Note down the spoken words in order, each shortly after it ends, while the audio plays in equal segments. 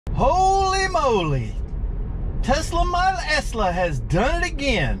Holy moly. Tesla Model Esla has done it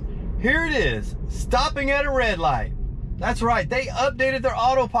again. Here it is, stopping at a red light. That's right, they updated their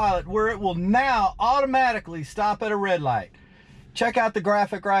autopilot where it will now automatically stop at a red light. Check out the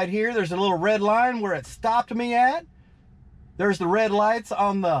graphic right here. There's a little red line where it stopped me at. There's the red lights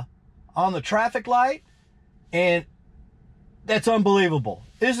on the traffic light, and that's unbelievable.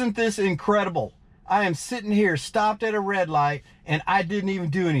 Isn't this incredible? I am sitting here stopped at a red light and I didn't even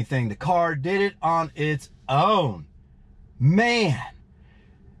do anything. The car did it on its own. Man.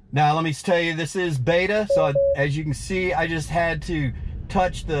 Now let me tell you, this is beta, so as you can see, I just had to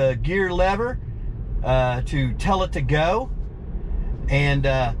touch the gear lever to tell it to go, and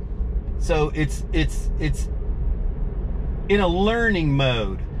so it's in a learning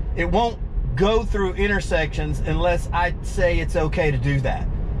mode. It won't go through intersections unless I say it's okay to do that.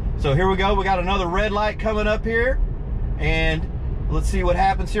 So here we go. We got another red light coming up here, and let's see what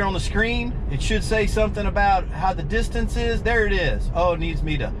happens here on the screen. It should say something about how the distance is. There it is. Oh, it needs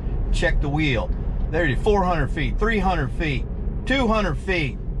me to check the wheel. There it is. 400 feet, 300 feet, 200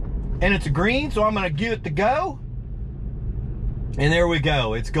 feet. And it's a green, so I'm going to give it the go. And there we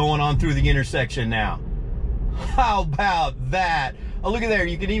go. It's going on through the intersection now. How about that? Oh, look at there.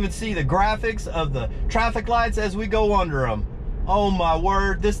 You can even see the graphics of the traffic lights as we go under them. Oh my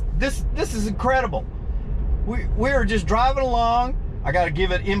word. This is incredible. We're just driving along. I got to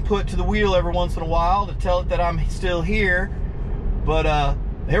give it input to the wheel every once in a while to tell it that I'm still here. But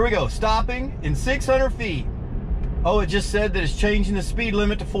here we go. Stopping in 600 feet. Oh, it just said that it's changing the speed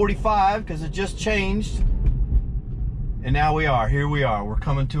limit to 45 because it just changed. And now here we are. We're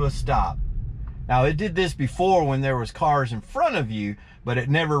coming to a stop. Now, it did this before when there was cars in front of you, but it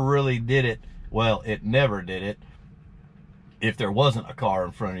never really did it. Well, it never did it if there wasn't a car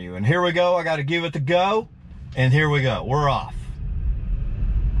in front of you. And here we go. I got to give it the go. And here we go. We're off.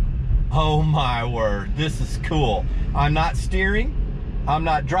 Oh my word. This is cool. I'm not steering. I'm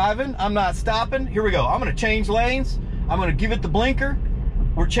not driving. I'm not stopping. Here we go. I'm going to change lanes. I'm going to give it the blinker.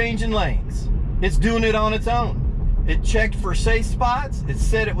 We're changing lanes. It's doing it on its own. It checked for safe spots. It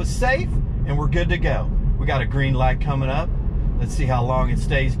said it was safe, and we're good to go. We got a green light coming up. Let's see how long it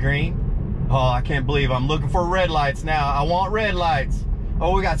stays green. Oh, I can't believe I'm looking for red lights now. I want red lights.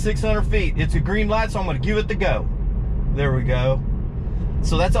 Oh, we got 600 feet. It's a green light, so I'm going to give it the go. There we go.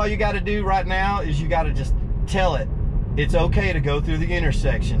 So that's all you got to do right now is you got to just tell it it's okay to go through the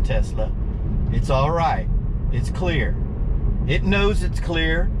intersection, Tesla. It's all right. It's clear. It knows it's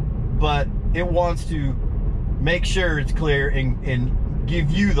clear, but it wants to make sure it's clear and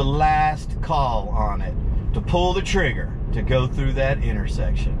give you the last call on it to pull the trigger to go through that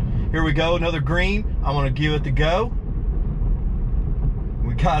intersection. Here we go, another green. I'm going to give it the go.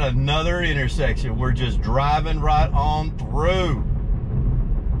 We got another intersection. We're just driving right on through.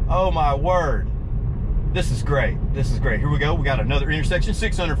 Oh my word. This is great. This is great. Here we go. We got another intersection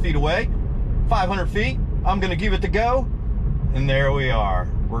 600 feet away, 500 feet. I'm going to give it the go. And there we are.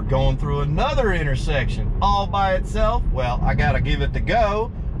 We're going through another intersection all by itself. Well, I got to give it the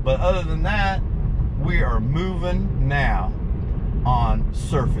go. But other than that, we are moving now on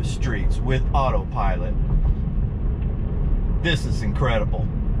surface streets with autopilot. This is incredible.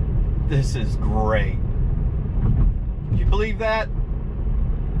 This is great. Can you believe that?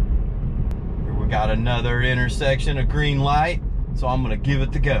 Here we got another intersection, a green light. So I'm going to give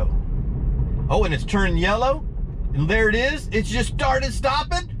it the go. Oh, and it's turning yellow. And there it is. It's just started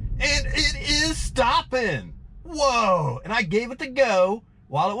stopping. And it is stopping. Whoa. And I gave it the go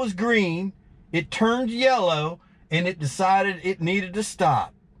while it was green. It turned yellow. And it decided it needed to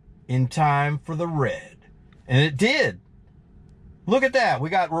stop in time for the red. And it did. Look at that.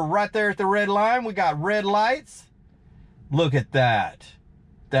 We're right there at the red line. We got red lights. Look at that.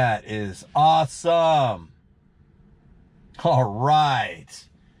 That is awesome. All right.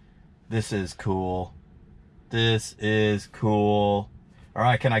 This is cool. This is cool. All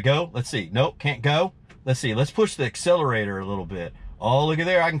right, can I go? Let's see. Nope, can't go. Let's see. Let's push the accelerator a little bit. Oh, look at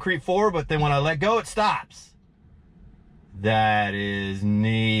there. I can creep forward, but then when I let go, it stops. That is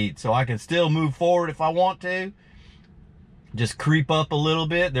neat. So I can still move forward if I want to. Just creep up a little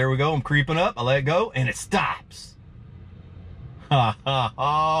bit. There we go. I'm creeping up. I let go, and it stops. Ha, ha,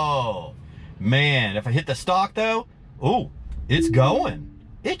 oh. Man, if I hit the stalk, though, ooh, it's going.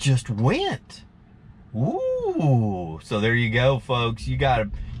 It just went. Ooh. So there you go, folks.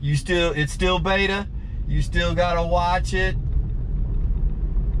 It's still beta. You still gotta watch it.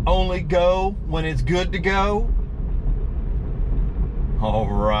 Only go when it's good to go. All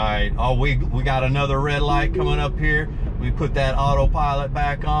right. Oh, we got another red light coming up here. We put that autopilot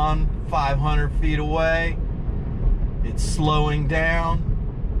back on 500 feet away. It's slowing down.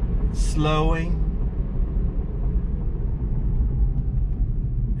 slowing.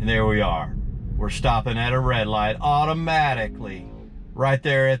 And there we are. We're stopping at a red light automatically. Right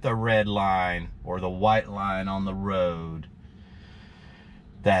there at the red line or the white line on the road.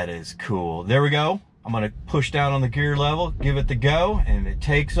 That is cool. There we go. I'm going to push down on the gear level, give it the go, and it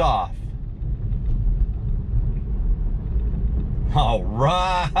takes off. All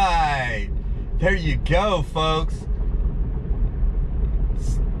right. There you go, folks.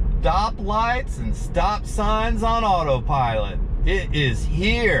 Stop lights and stop signs on autopilot. It is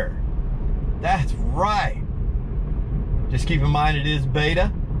here. That's right. Just keep in mind it is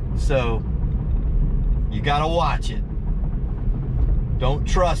beta, so you gotta watch it. Don't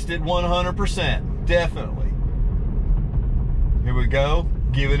trust it 100%, definitely. Here we go,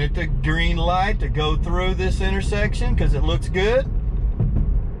 giving it the green light to go through this intersection because it looks good.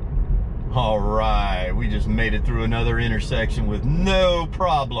 All right, we just made it through another intersection with no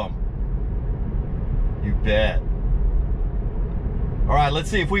problem. You bet. All right, let's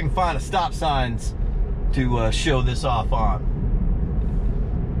see if we can find a stop signs to show this off on.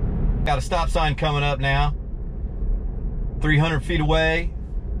 Got a stop sign coming up now. 300 feet away.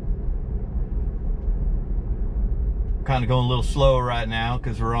 Kind of going a little slower right now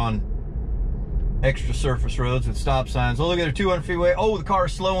because we're on extra surface roads with stop signs. Oh, look at it, 200 feet away. Oh, the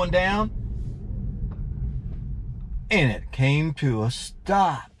car's slowing down. And it came to a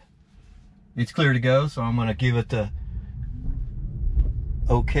stop. It's clear to go, so I'm going to give it the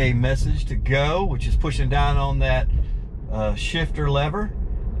okay message to go, which is pushing down on that shifter lever,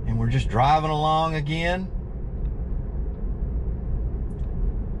 and we're just driving along again,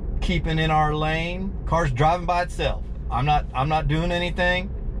 keeping in our lane. Car's driving by itself. I'm not doing anything.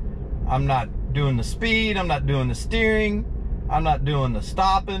 I'm not doing the speed. I'm not doing the steering. I'm not doing the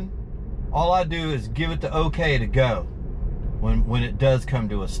stopping. All I do is give it the okay to go when it does come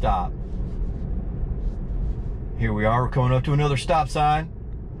to a stop. Here we are. We're coming up to another stop sign.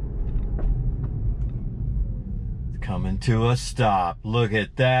 Coming to a stop. Look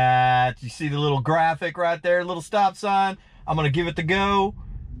at that. You see the little graphic right there, little stop sign? I'm going to give it the go.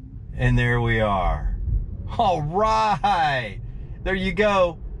 And there we are. All right. There you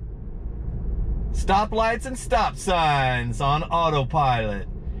go. Stop lights and stop signs on autopilot.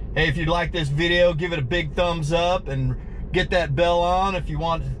 Hey, if you like this video, give it a big thumbs up and get that bell on if you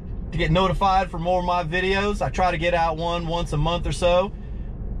want to get notified for more of my videos. I try to get out one once a month or so.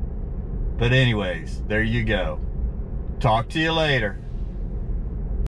 But anyways, there you go. Talk to you later.